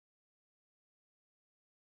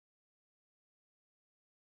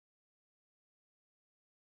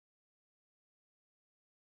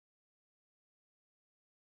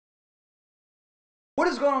What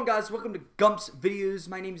is going on, guys? Welcome to Gump's Videos.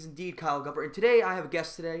 My name is indeed Kyle Gumper, and today I have a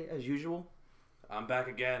guest today, as usual. I'm back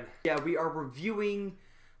again. Yeah, we are reviewing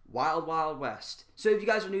Wild Wild West. So if you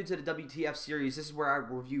guys are new to the WTF series, this is where I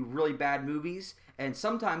review really bad movies, and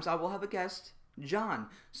sometimes I will have a guest, John.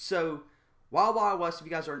 So Wild Wild West, if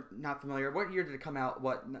you guys are not familiar, what year did it come out?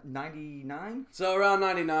 What, 99? So around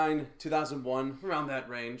 99, 2001, around that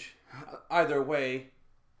range. Either way,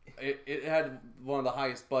 it had one of the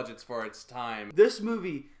highest budgets for its time. This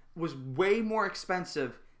movie was way more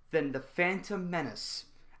expensive than The Phantom Menace.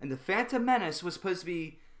 And The Phantom Menace was supposed to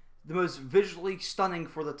be the most visually stunning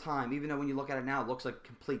for the time, even though when you look at it now, it looks like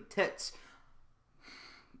complete tits.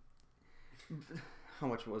 How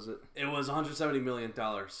much was it? It was $170 million.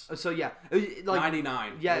 So yeah, like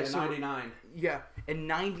 99. Yeah, so 99. Yeah, in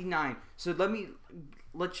 99. So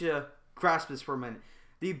let you grasp this for a minute.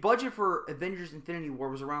 The budget for Avengers Infinity War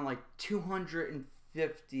was around like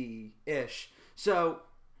 250-ish. So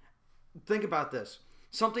think about this.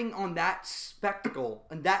 Something on that spectacle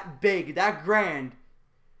and that big, that grand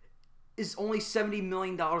is only $70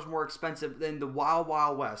 million more expensive than the Wild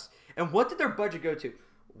Wild West. And what did their budget go to?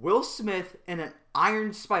 Will Smith and an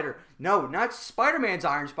Iron Spider. No, not Spider-Man's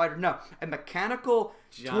Iron Spider. No, a mechanical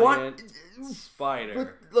giant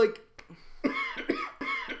spider. Like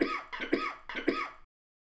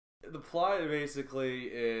the plot basically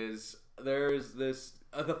is there's this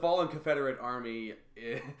the fallen Confederate army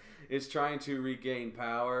is trying to regain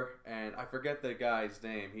power, and I forget the guy's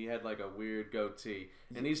name. He had like a weird goatee,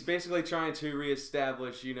 and he's basically trying to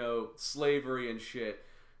reestablish, slavery and shit.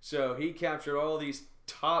 So he captured all these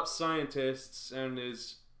top scientists and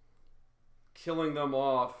is killing them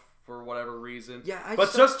off for whatever reason. Yeah,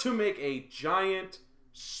 just to make a giant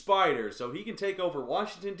spider so he can take over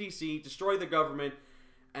Washington, D.C., destroy the government.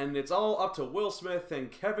 And it's all up to Will Smith and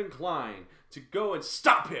Kevin Kline to go and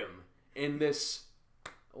stop him in this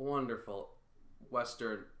wonderful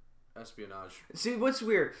Western espionage. See, what's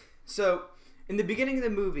weird? So, in the beginning of the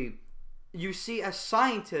movie, you see a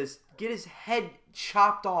scientist get his head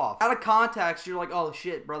chopped off. Out of context, you're like, oh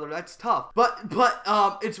shit, brother, that's tough. But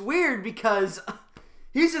it's weird because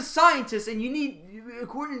he's a scientist, and you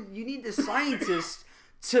need the scientist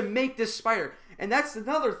to make this spider. And that's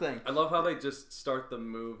another thing. I love how they just start the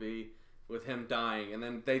movie with him dying, and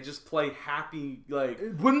then they just play happy, like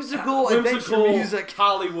whimsical adventure music,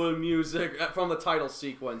 Hollywood music from the title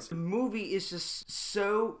sequence. The movie is just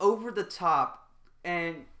so over the top,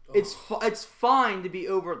 and it's fine to be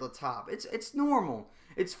over the top. It's normal.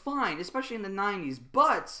 It's fine, especially in the 90s.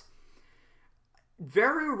 But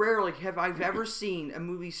very rarely have I ever seen a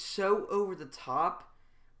movie so over the top.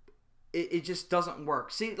 It just doesn't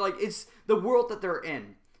work. See, like, it's the world that they're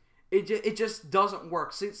in. It just doesn't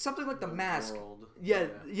work. See, something like The Mask.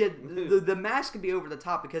 The Mask can be over the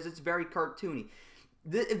top because it's very cartoony.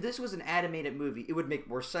 If this was an animated movie, it would make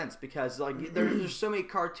more sense because like there's so many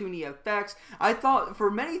cartoony effects.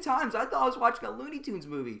 For many times I thought I was watching a Looney Tunes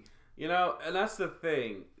movie. And that's the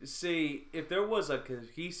thing. See, if there was a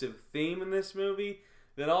cohesive theme in this movie,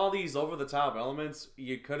 then all these over-the-top elements,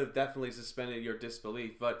 you could have definitely suspended your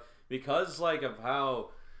disbelief. But because of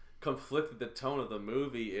how conflicted the tone of the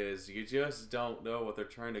movie is, you just don't know what they're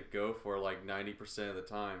trying to go for 90% of the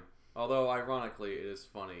time. Although, ironically, it is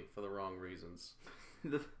funny for the wrong reasons.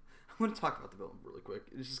 I want to talk about the villain really quick.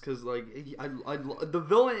 It's just because the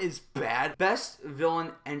villain is bad. Best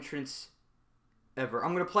villain entrance ever.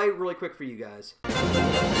 I'm going to play it really quick for you guys.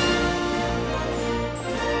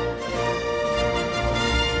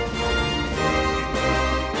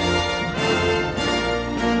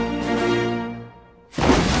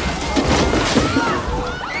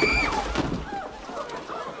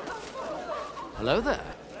 Hello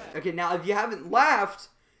there. Okay, now if you haven't laughed,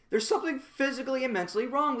 there's something physically and mentally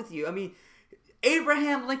wrong with you. I mean,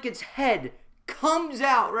 Abraham Lincoln's head comes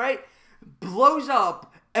out, right? Blows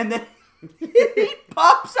up, and then he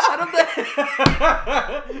pops out of the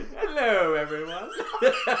Hello, everyone.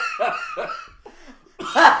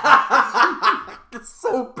 It's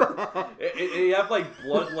so bad. You have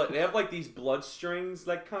blood. They have these blood strings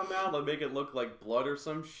that come out that make it look like blood or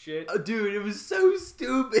some shit. Dude, it was so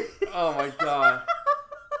stupid. Oh my god!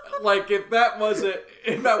 If that wasn't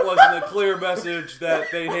a clear message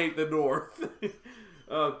that they hate the North.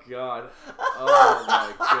 Oh god! Oh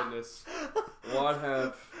my goodness! What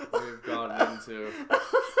have we gotten into?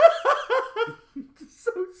 It's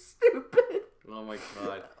so stupid. Oh my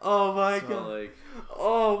god! Oh my god!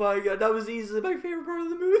 Oh my god! That was easily my favorite part of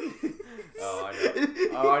the movie.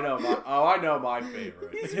 I know my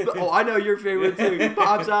favorite. I know your favorite too. He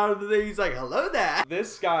pops out of the thing. He's like, "Hello there."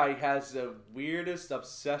 This guy has the weirdest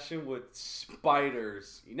obsession with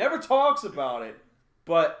spiders. He never talks about it,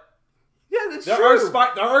 But Yeah, that's there true.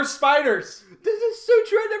 there are spiders. This is so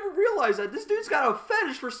true. I never realized that. This dude's got a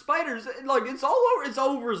fetish for spiders. Like, it's all over. It's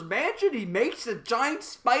all over his mansion. He makes a giant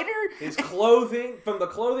spider. His clothing, from the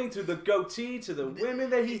clothing to the goatee to the women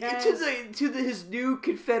that he has. His new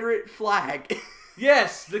Confederate flag.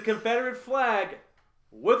 Yes, the Confederate flag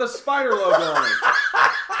with a spider logo on it.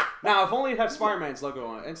 Now, if only it had Spider-Man's logo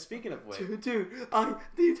on it. And speaking of which... Dude, the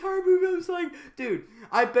entire movie, I was like, dude,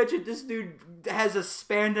 I bet you this dude has a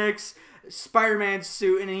spandex Spider-Man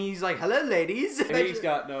suit, and he's like, hello, ladies. And he's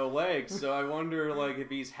got no legs, so I wonder, like,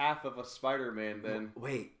 if he's half of a Spider-Man, then...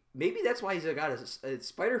 Wait, maybe that's why he's got a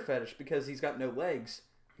spider fetish, because he's got no legs.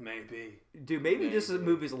 Maybe. Dude, maybe this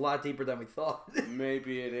movie's a lot deeper than we thought.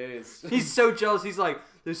 Maybe it is. He's so jealous. He's like,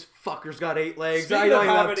 this fucker's got 8 legs. Speaking I of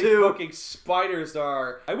how have many 2. fucking spiders there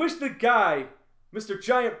are, I wish the guy, Mr.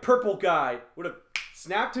 Giant Purple Guy, would have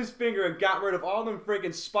snapped his finger and got rid of all them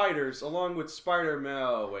freaking spiders, along with Spider-Man.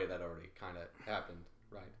 Oh, wait, that already kind of happened,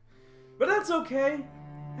 right? But that's okay.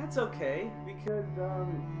 That's okay, because,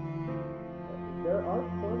 there are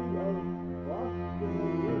plenty of lost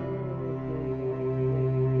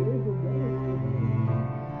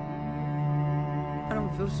I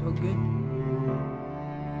don't feel so good.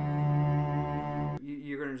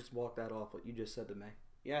 You're gonna just walk that off what you just said to me.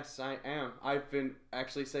 Yes, I am. I've been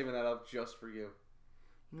actually saving that up just for you.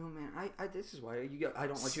 You know, man, I this is why I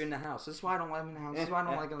don't let you in the house. This is why I don't let him in the house. This is why I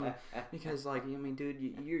don't like him because, like, I mean, dude,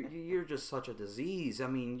 you're just such a disease. I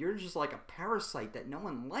mean, you're just like a parasite that no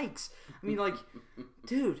one likes. I mean, like,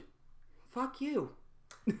 dude, fuck you.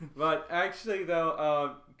 But actually,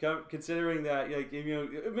 though, considering that, like, you know,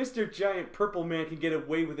 Mr. Giant Purple Man can get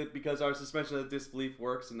away with it because our suspension of disbelief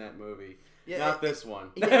works in that movie. Yeah, not this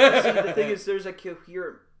one. Yeah, see, the thing is, there's a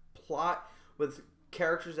coherent plot with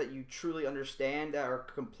characters that you truly understand that are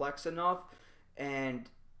complex enough, and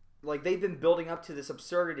like they've been building up to this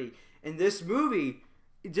absurdity. And this movie,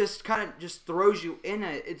 it just kind of just throws you in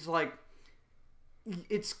it. It's like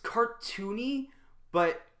it's cartoony,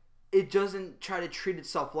 but it doesn't try to treat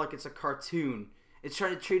itself like it's a cartoon. It's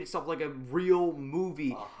trying to treat itself like a real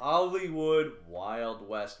movie. A Hollywood Wild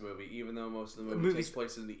West movie, even though most of the movie takes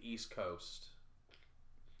place in the East Coast.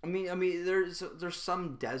 I mean, there's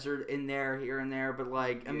some desert in there, here and there, but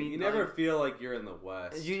like, I mean, you never feel like you're in the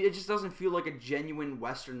West. It just doesn't feel like a genuine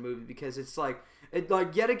Western movie because it's like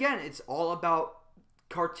yet again, it's all about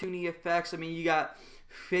cartoony effects. I mean, you got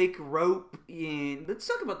fake rope in. Let's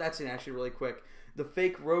talk about that scene actually really quick. The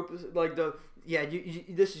fake rope, like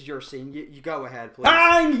this is your scene. You go ahead, please.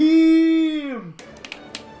 Hang him!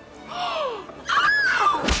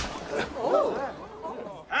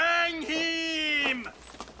 Hang him!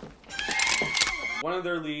 One of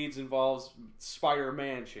their leads involves Spider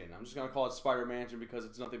Mansion. I'm just gonna call it Spider Mansion because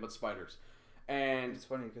it's nothing but spiders. And it's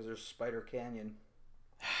funny because there's Spider Canyon.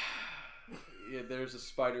 Yeah, there's a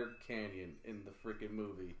Spider Canyon in the freaking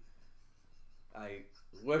movie. I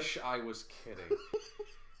wish I was kidding.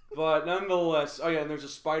 But nonetheless, oh yeah, and there's a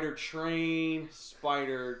spider train,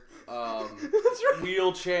 spider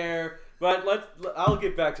wheelchair. But I'll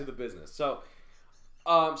get back to the business. So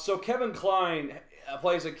Kevin Kline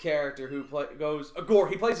plays a character who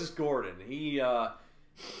he plays as Gordon. He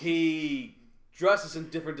dresses in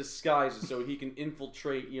different disguises so he can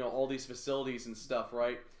infiltrate, you know, all these facilities and stuff,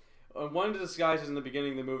 right? One of the disguises in the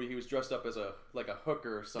beginning of the movie, he was dressed up as a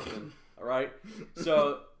hooker or something. All right,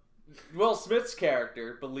 so Will Smith's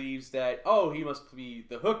character believes that he must be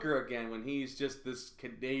the hooker again when he's just this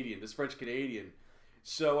French Canadian.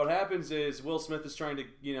 So what happens is Will Smith is trying to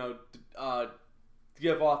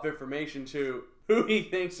give off information to who he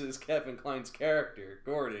thinks is Kevin Kline's character,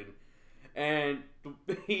 Gordon, and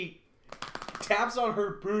he taps on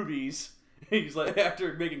her boobies. He's like,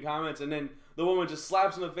 after making comments, and then the woman just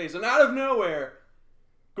slaps him in the face, and out of nowhere,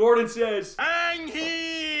 Gordon says, "Hang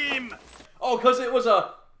him!" Oh, because it was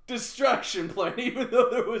a distraction plan, even though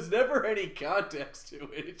there was never any context to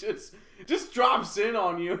it. It just drops in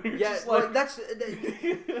on you. And you're just like I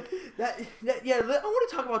want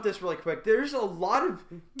to talk about this really quick. There's a lot of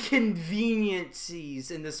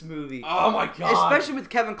conveniences in this movie. Oh my god! Especially with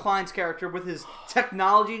Kevin Kline's character, with his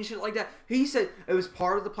technology and shit like that. He said it was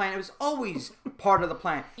part of the plan. It was always part of the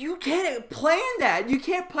plan. You can't plan that. You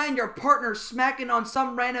can't plan your partner smacking on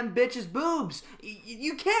some random bitch's boobs.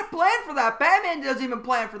 You can't plan for that. Batman doesn't even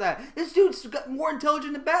plan for that. This dude's got more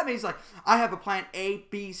intelligent than Batman. He's like, I have a plan A,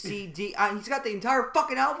 B, C, D. He's got the entire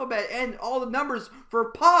fucking alphabet and all the numbers for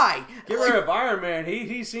pi. Get rid of Iron Man.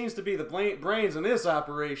 He seems to be the brains in this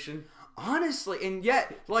operation. Honestly, and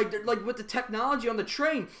yet, like with the technology on the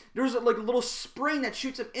train, there's like a little spring that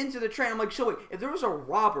shoots him into the train. I'm like, so wait, if there was a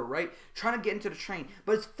robber, right, trying to get into the train,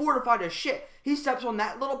 but it's fortified as shit, he steps on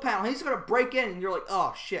that little panel, he's gonna break in, and you're like,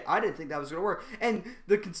 oh shit, I didn't think that was gonna work. And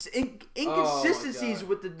the inconsistencies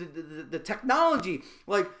with the technology,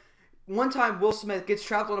 like one time Will Smith gets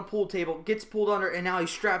trapped on a pool table, gets pulled under, and now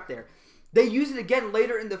he's strapped there. They use it again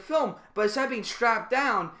later in the film, but instead of being strapped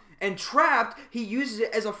down and trapped, he uses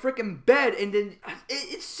it as a freaking bed, and then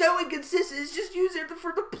it's so inconsistent. It's just used it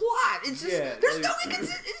for the plot. It's just there's no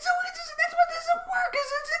inconsistency. It's so inconsistent. That's what doesn't work.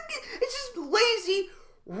 It's just lazy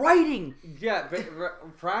writing. Yeah,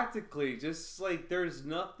 but practically, just like there's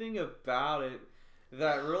nothing about it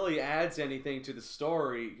that really adds anything to the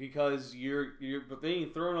story because you're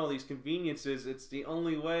being thrown all these conveniences. It's the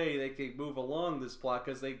only way they can move along this plot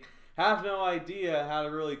because they have no idea how to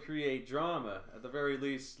really create drama. At the very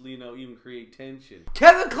least, even create tension.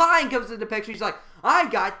 Kevin Kline comes into the picture. He's like, I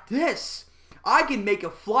got this. I can make a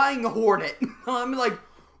flying hornet. I'm like,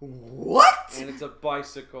 what? And it's a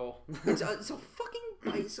bicycle. It's a fucking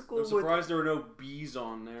bicycle. I'm surprised there were no bees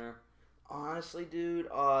on there. Honestly, dude,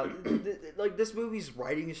 like this movie's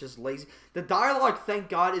writing is just lazy. The dialogue, thank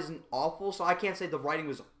God, isn't awful, so I can't say the writing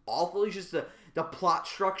was awful. It's just the plot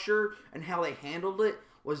structure and how they handled it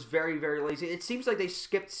was very, very lazy. It seems like they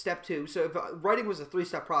skipped step 2. So if writing was a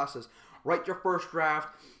 3-step process, write your first draft,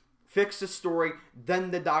 fix the story,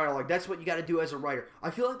 then the dialogue. That's what you got to do as a writer.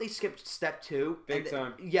 I feel like they skipped step 2. Big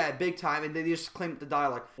time. Yeah, big time, and they just claimed the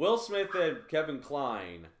dialogue. Will Smith and Kevin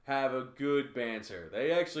Kline have a good banter.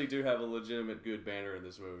 They actually do have a legitimate good banter in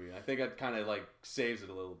this movie. I think that kind of like saves it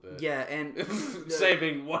a little bit. Yeah, and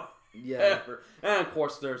saving what? Yeah, and of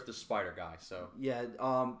course there's the spider guy. So yeah,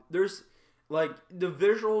 there's like the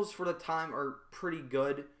visuals for the time are pretty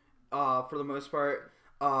good, for the most part.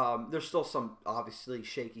 There's still some obviously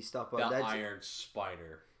shaky stuff, but the that's iron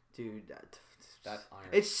spider, dude. That iron.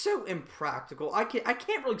 It's so impractical. I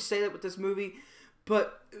can't really say that with this movie,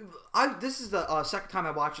 but this is the second time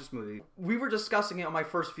I watched this movie. We were discussing it on my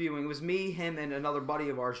first viewing. It was me, him, and another buddy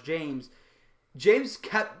of ours, James. James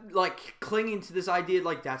kept like clinging to this idea,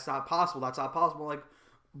 like that's not possible. That's not possible. Like,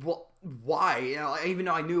 what? Why? You know, even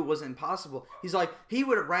though I knew it wasn't impossible. He's like, he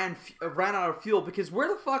would have ran out of fuel because where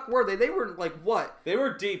the fuck were they? They were like what? They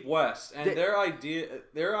were deep west, and their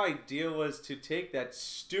idea was to take that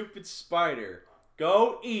stupid spider,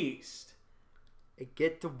 go east, and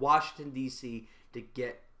get to Washington D.C. to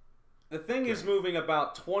get. The thing is moving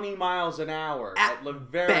about 20 miles an hour at the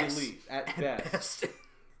very least. At best.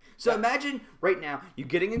 So imagine right now you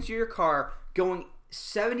getting into your car, going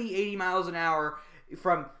 70, 80 miles an hour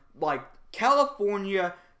from like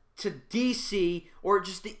California to DC or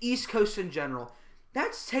just the East Coast in general.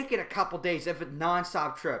 That's taking a couple days if it's a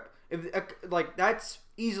nonstop trip. If like that's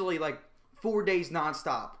easily like 4 days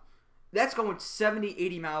nonstop. That's going 70,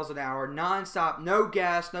 80 miles an hour nonstop, no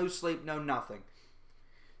gas, no sleep, no nothing.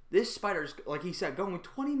 This spider's, like he said, going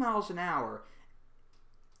 20 miles an hour.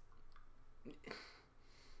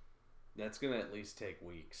 That's going to at least take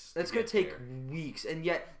weeks. That's going to take weeks. And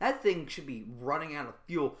yet, that thing should be running out of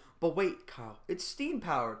fuel. But wait, Kyle. It's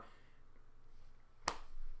steam-powered.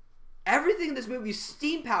 Everything in this movie is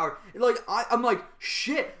steam-powered. Like, I'm like,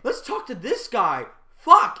 shit, let's talk to this guy.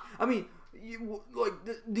 Fuck. I mean,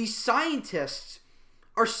 these scientists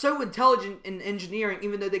are so intelligent in engineering,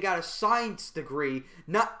 even though they got a science degree,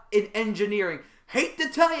 not in engineering. Hate to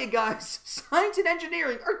tell you guys, science and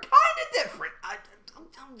engineering are kind of different.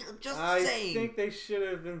 I'm just saying. I think they should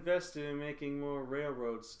have invested in making more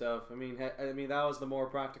railroad stuff. I mean, that was the more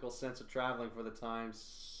practical sense of traveling for the time.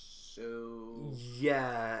 So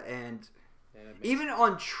yeah, and even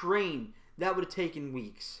on train, that would have taken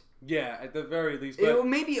weeks. Yeah, at the very least.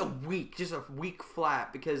 Maybe a week, just a week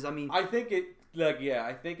flat. Because I mean, I think it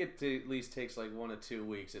at least takes like 1 to 2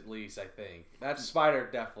 weeks at least. I think that spider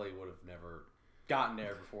definitely would have never gotten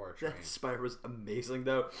there before a train. That spider was amazing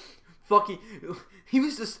though.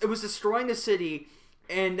 It was destroying the city,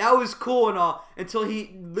 and that was cool and all until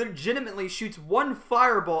he legitimately shoots one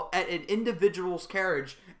fireball at an individual's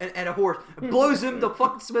carriage and a horse, it blows him to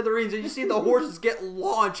fucking smithereens, and you see the horses get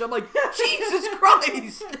launched. I'm like, Jesus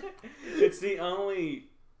Christ! It's the only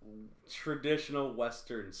traditional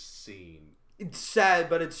Western scene. It's sad,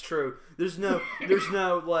 but it's true. There's no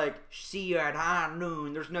like see you at high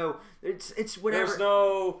noon. There's no. It's whatever.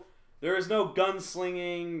 There is no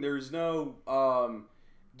gunslinging. There's no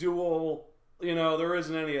duel. There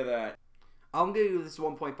isn't any of that. I'm gonna give this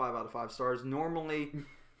 1.5 out of 5 stars. Normally,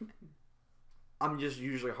 I'm just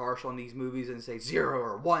usually harsh on these movies and say 0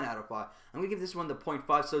 or 1 out of 5. I'm gonna give this one the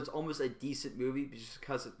 0.5, so it's almost a decent movie just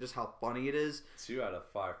because of just how funny it is. 2 out of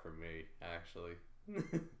 5 for me, actually.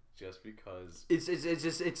 Just because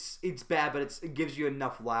it's bad, but it gives you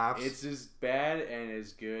enough laughs. it's as bad and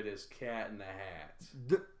as good as Cat in the Hat.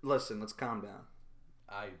 Listen, let's calm down.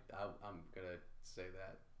 I'm gonna say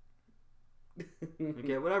that.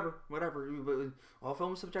 Okay, whatever. All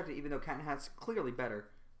films subjective, even though Cat in the Hat's clearly better.